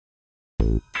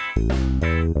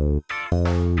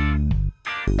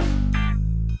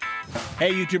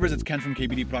Hey YouTubers, it's Ken from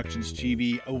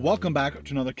KBDProductionsTV. Welcome back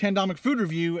to another Ken Domik food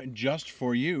review just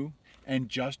for you and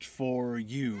just for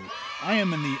you. I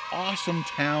am in the awesome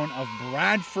town of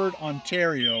Bradford,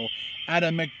 Ontario at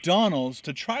a McDonald's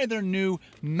to try their new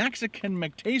Mexican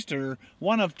McTaster,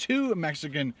 one of two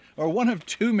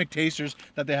McTasters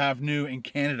that they have new in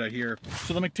Canada here.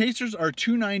 So the McTasters are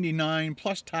 $2.99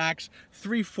 plus tax,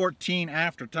 $3.14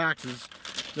 after taxes.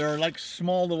 They're like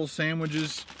small little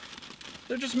sandwiches.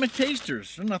 They're just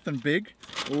McTasters. They're nothing big.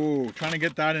 Oh, trying to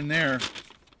get that in there.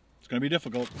 It's gonna be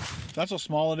difficult. That's how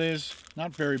small it is.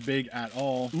 Not very big at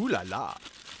all. Ooh la la.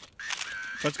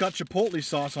 But it's got Chipotle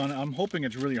sauce on it. I'm hoping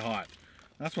it's really hot.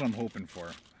 That's what I'm hoping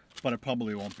for. But it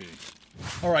probably won't be.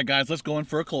 All right, guys, let's go in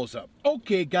for a close-up.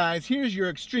 Okay, guys, here's your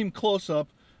extreme close-up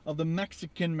of the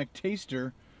Mexican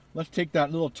McTaster. Let's take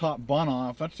that little top bun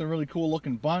off. That's a really cool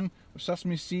looking bun with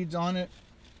sesame seeds on it.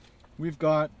 We've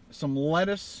got some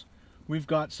lettuce. We've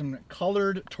got some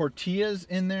colored tortillas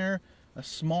in there, a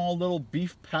small little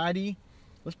beef patty.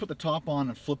 Let's put the top on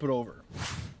and flip it over.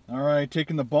 All right,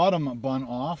 taking the bottom bun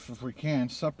off, if we can,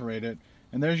 separate it.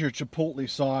 And there's your Chipotle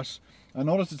sauce. I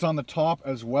notice it's on the top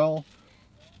as well.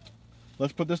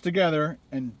 Let's put this together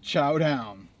and chow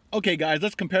down. Okay, guys,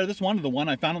 let's compare this one to the one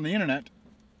I found on the internet.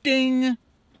 Ding!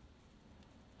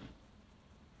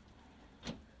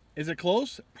 Is it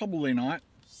close? Probably not.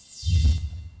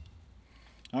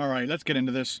 All right, let's get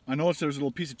into this. I noticed there's a little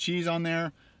piece of cheese on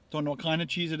there. Don't know what kind of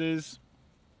cheese it is.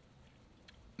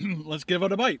 Let's give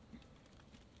it a bite.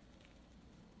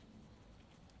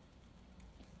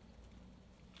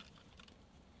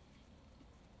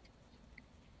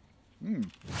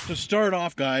 To start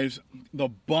off, guys, the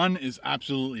bun is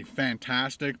absolutely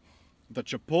fantastic. The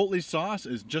Chipotle sauce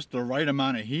is just the right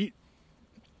amount of heat.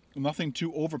 Nothing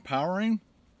too overpowering.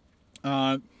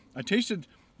 I tasted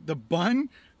the bun,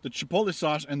 the Chipotle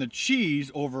sauce, and the cheese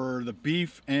over the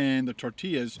beef and the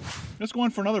tortillas. Let's go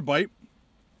in for another bite.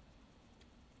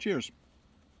 Cheers.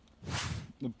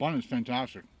 The bun is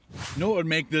fantastic. You know what would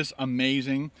make this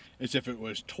amazing is if it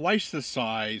was twice the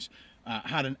size,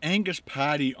 had an Angus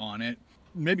patty on it,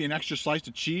 maybe an extra slice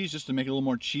of cheese just to make it a little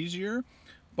more cheesier.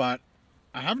 But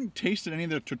I haven't tasted any of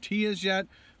the tortillas yet.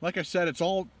 Like I said, it's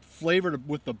all flavored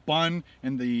with the bun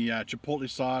and the Chipotle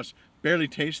sauce. Barely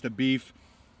taste the beef.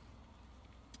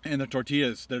 And the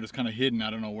tortillas, they're just kind of hidden. I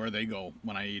don't know where they go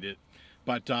when I eat it.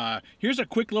 But here's a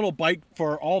quick little bite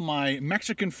for all my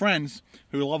Mexican friends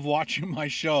who love watching my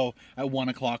show at 1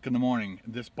 o'clock in the morning.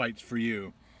 This bite's for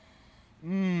you.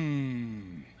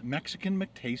 Mexican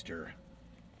McTaster.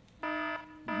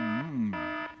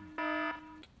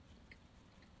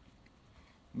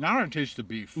 Now I taste the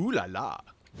beef. Ooh la la.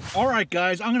 All right,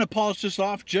 guys, I'm gonna polish this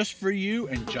off just for you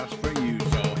and just for you.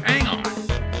 So hang on.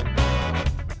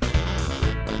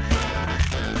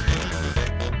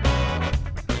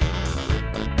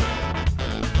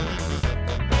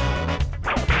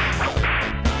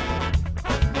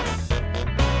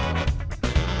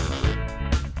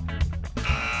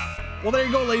 Well, there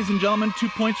you go, ladies and gentlemen. 2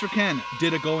 points for Ken.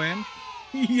 Did it go in?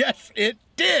 Yes, it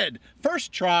did.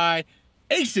 First try,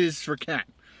 aces for Ken.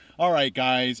 All right,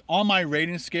 guys. On my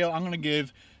rating scale, I'm going to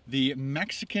give the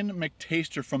Mexican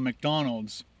McTaster from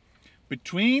McDonald's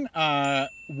between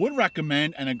would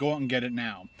recommend and a go out and get it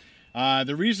now.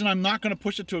 The reason I'm not going to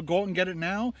push it to a go out and get it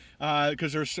now,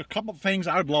 because there's a couple things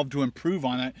I would love to improve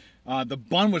on it. The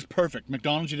bun was perfect.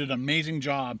 McDonald's did an amazing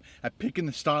job at picking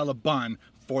the style of bun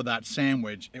for that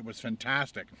sandwich. It was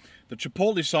fantastic. The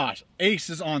Chipotle sauce,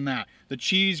 aces on that. The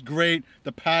cheese, great.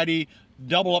 The patty,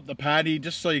 double up the patty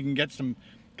just so you can get some,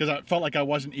 because I felt like I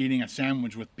wasn't eating a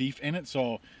sandwich with beef in it,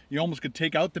 so you almost could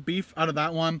take out the beef out of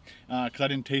that one, because I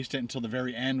didn't taste it until the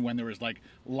very end when there was like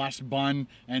less bun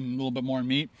and a little bit more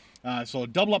meat. So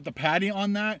double up the patty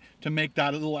on that to make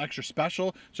that a little extra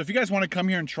special. So if you guys want to come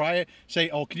here and try it,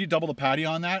 say, oh, can you double the patty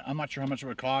on that? I'm not sure how much it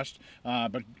would cost,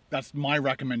 but that's my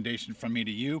recommendation from me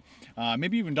to you.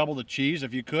 Maybe even double the cheese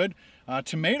if you could.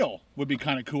 Tomato would be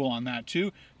kind of cool on that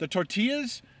too. The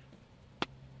tortillas,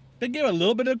 they gave a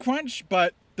little bit of crunch,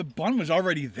 but the bun was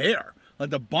already there. Like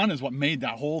the bun is what made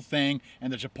that whole thing,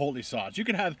 and the Chipotle sauce. You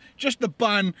could have just the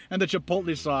bun and the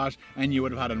Chipotle sauce, and you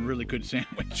would have had a really good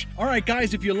sandwich. All right,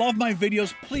 guys, if you love my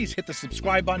videos, please hit the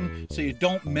subscribe button so you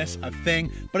don't miss a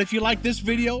thing. But if you like this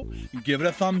video, give it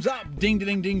a thumbs up. Ding,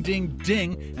 ding, ding, ding,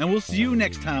 ding. And we'll see you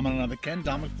next time on another Ken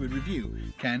Domik food review.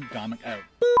 Ken Domik out.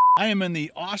 I am in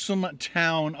the awesome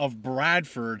town of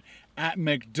Bradford at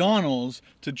McDonald's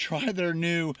to try their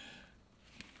new,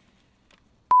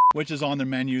 which is on their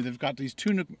menu. They've got these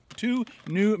two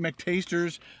new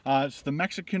McTasters. It's the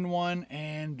Mexican one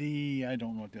and the, I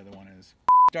don't know what the other one is.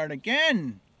 Start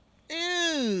again.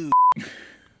 Ew.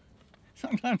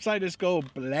 Sometimes I just go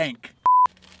blank.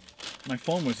 My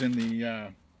phone was in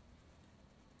the,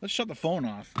 let's shut the phone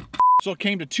off. So it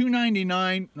came to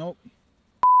 $2.99. Nope.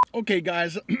 Okay,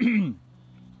 guys.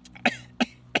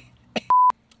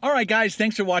 All right, guys.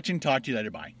 Thanks for watching. Talk to you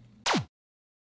later. Bye.